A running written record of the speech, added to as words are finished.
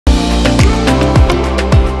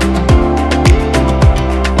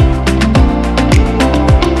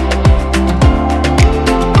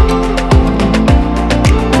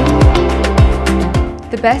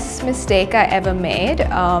best mistake I ever made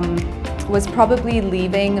was probably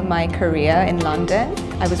leaving my career in London.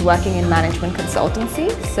 I was working in management consultancy,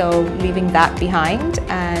 so leaving that behind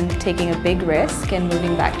and taking a big risk and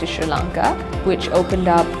moving back to Sri Lanka, which opened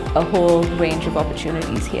up a whole range of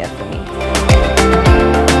opportunities here for me.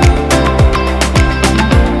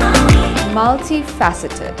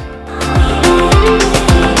 Multifaceted.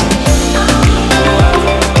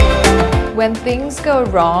 When things go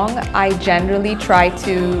wrong, I generally try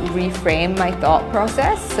to reframe my thought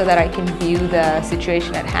process so that I can view the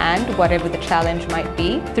situation at hand, whatever the challenge might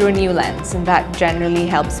be, through a new lens. And that generally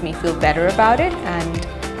helps me feel better about it and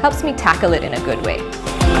helps me tackle it in a good way.